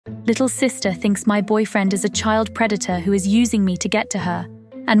Little sister thinks my boyfriend is a child predator who is using me to get to her,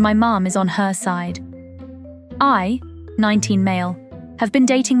 and my mom is on her side. I, 19 male, have been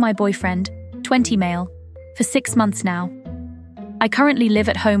dating my boyfriend, 20 male, for 6 months now. I currently live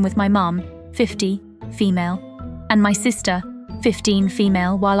at home with my mom, 50, female, and my sister, 15,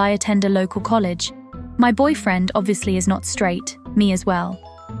 female, while I attend a local college. My boyfriend obviously is not straight, me as well.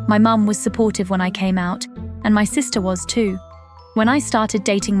 My mum was supportive when I came out, and my sister was too. When I started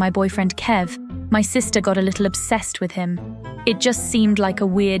dating my boyfriend Kev, my sister got a little obsessed with him. It just seemed like a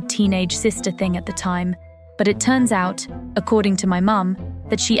weird teenage sister thing at the time, but it turns out, according to my mum,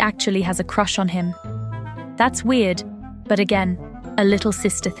 that she actually has a crush on him. That's weird, but again, a little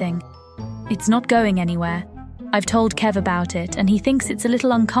sister thing. It's not going anywhere. I've told Kev about it, and he thinks it's a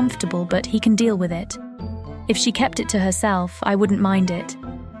little uncomfortable, but he can deal with it. If she kept it to herself, I wouldn't mind it,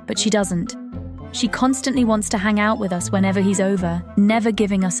 but she doesn't. She constantly wants to hang out with us whenever he's over, never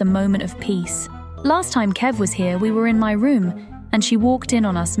giving us a moment of peace. Last time Kev was here, we were in my room, and she walked in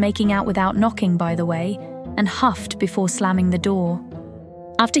on us making out without knocking, by the way, and huffed before slamming the door.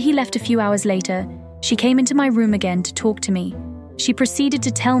 After he left a few hours later, she came into my room again to talk to me. She proceeded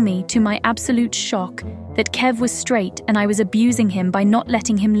to tell me, to my absolute shock, that Kev was straight and I was abusing him by not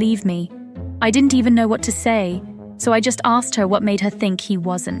letting him leave me. I didn't even know what to say, so I just asked her what made her think he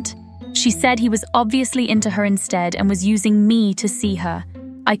wasn't. She said he was obviously into her instead and was using me to see her.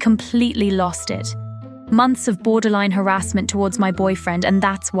 I completely lost it. Months of borderline harassment towards my boyfriend, and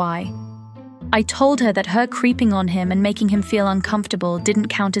that's why. I told her that her creeping on him and making him feel uncomfortable didn't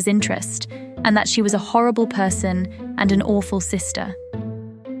count as interest, and that she was a horrible person and an awful sister.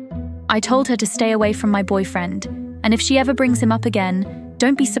 I told her to stay away from my boyfriend, and if she ever brings him up again,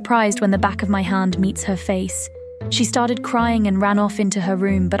 don't be surprised when the back of my hand meets her face. She started crying and ran off into her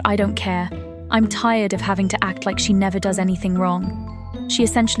room, but I don't care. I'm tired of having to act like she never does anything wrong. She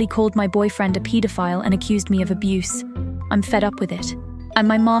essentially called my boyfriend a pedophile and accused me of abuse. I'm fed up with it. And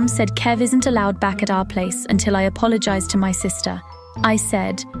my mom said Kev isn't allowed back at our place until I apologized to my sister. I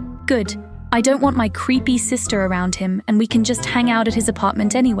said, good, I don't want my creepy sister around him and we can just hang out at his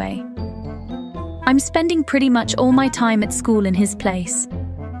apartment anyway. I'm spending pretty much all my time at school in his place.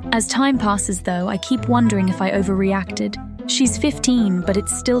 As time passes though, I keep wondering if I overreacted. She's 15, but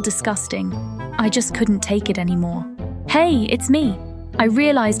it's still disgusting. I just couldn't take it anymore. Hey, it's me. I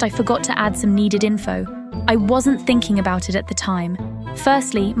realized I forgot to add some needed info. I wasn't thinking about it at the time.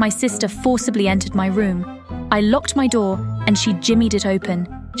 Firstly, my sister forcibly entered my room. I locked my door and she jimmied it open.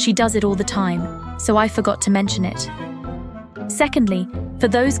 She does it all the time, so I forgot to mention it. Secondly, for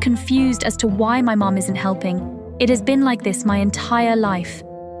those confused as to why my mom isn't helping, it has been like this my entire life.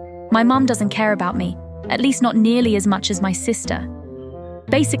 My mom doesn't care about me, at least not nearly as much as my sister.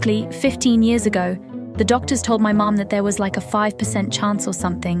 Basically, 15 years ago, the doctors told my mom that there was like a 5% chance or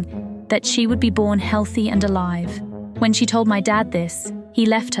something that she would be born healthy and alive. When she told my dad this, he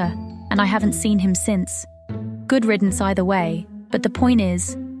left her, and I haven't seen him since. Good riddance either way, but the point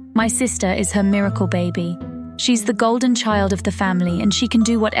is, my sister is her miracle baby. She's the golden child of the family, and she can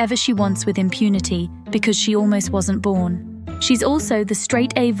do whatever she wants with impunity because she almost wasn't born. She's also the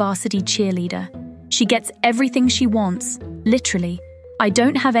straight-A varsity cheerleader. She gets everything she wants, literally. I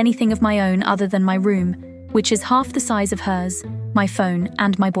don't have anything of my own other than my room, which is half the size of hers, my phone,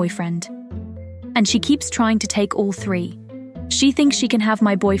 and my boyfriend. And she keeps trying to take all three. She thinks she can have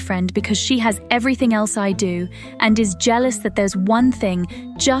my boyfriend because she has everything else I do and is jealous that there's one thing,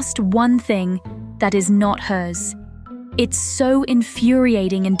 just one thing, that is not hers. It's so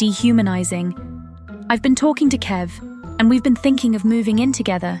infuriating and dehumanizing. I've been talking to Kev, and we've been thinking of moving in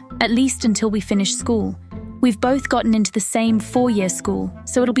together, at least until we finish school. We've both gotten into the same 4-year school,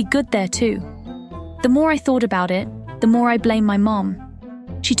 so it'll be good there too. The more I thought about it, the more I blame my mom.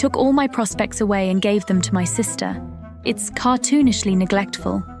 She took all my prospects away and gave them to my sister. It's cartoonishly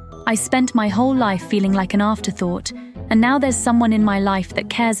neglectful. I spent my whole life feeling like an afterthought, and now there's someone in my life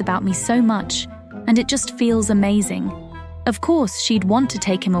that cares about me so much, and it just feels amazing. Of course, she'd want to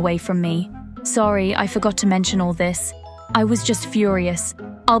take him away from me. Sorry, I forgot to mention all this. I was just furious.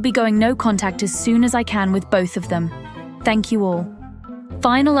 I'll be going no contact as soon as I can with both of them. Thank you all.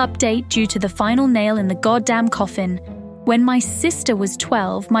 Final update due to the final nail in the goddamn coffin. When my sister was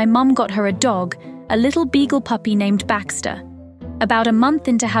 12, my mum got her a dog, a little beagle puppy named Baxter. About a month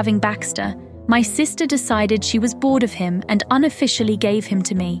into having Baxter, my sister decided she was bored of him and unofficially gave him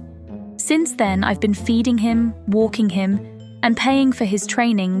to me. Since then, I've been feeding him, walking him, and paying for his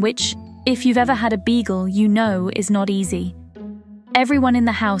training, which, if you've ever had a beagle, you know is not easy. Everyone in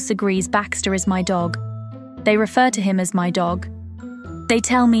the house agrees Baxter is my dog. They refer to him as my dog. They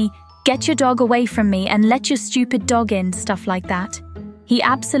tell me, "Get your dog away from me and let your stupid dog in," stuff like that. He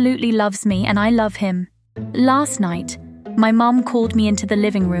absolutely loves me and I love him. Last night, my mom called me into the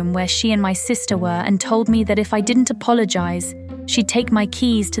living room where she and my sister were and told me that if I didn't apologize, she'd take my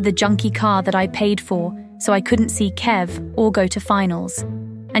keys to the junky car that I paid for so I couldn't see Kev or go to finals.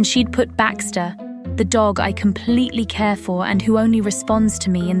 And she'd put Baxter, the dog I completely care for and who only responds to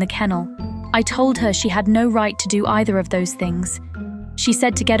me, in the kennel. I told her she had no right to do either of those things. She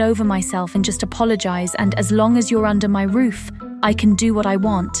said to get over myself and just apologize, and as long as you're under my roof, I can do what I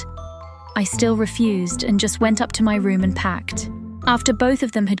want. I still refused and just went up to my room and packed. After both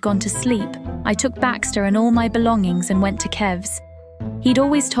of them had gone to sleep, I took Baxter and all my belongings and went to Kev's. He'd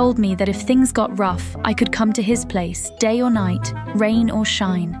always told me that if things got rough, I could come to his place, day or night, rain or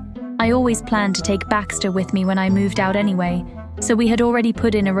shine. I always planned to take Baxter with me when I moved out anyway, so we had already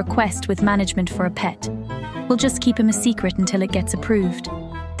put in a request with management for a pet. We'll just keep him a secret until it gets approved.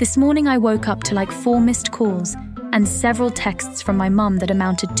 This morning I woke up to like 4 missed calls and several texts from my mum that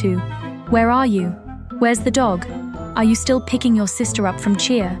amounted to, "Where are you? Where's the dog? Are you still picking your sister up from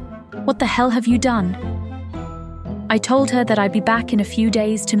cheer? What the hell have you done?" I told her that I'd be back in a few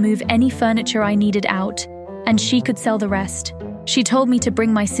days to move any furniture I needed out, and she could sell the rest. She told me to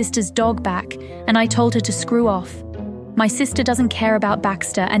bring my sister's dog back, and I told her to screw off. My sister doesn't care about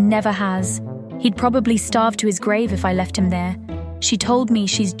Baxter and never has. He'd probably starve to his grave if I left him there. She told me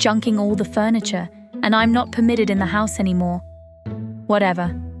she's junking all the furniture, and I'm not permitted in the house anymore.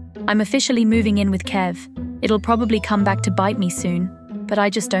 Whatever. I'm officially moving in with Kev. It'll probably come back to bite me soon, but I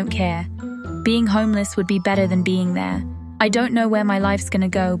just don't care. Being homeless would be better than being there. I don't know where my life's gonna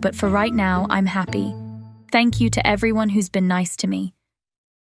go, but for right now, I'm happy. Thank you to everyone who's been nice to me.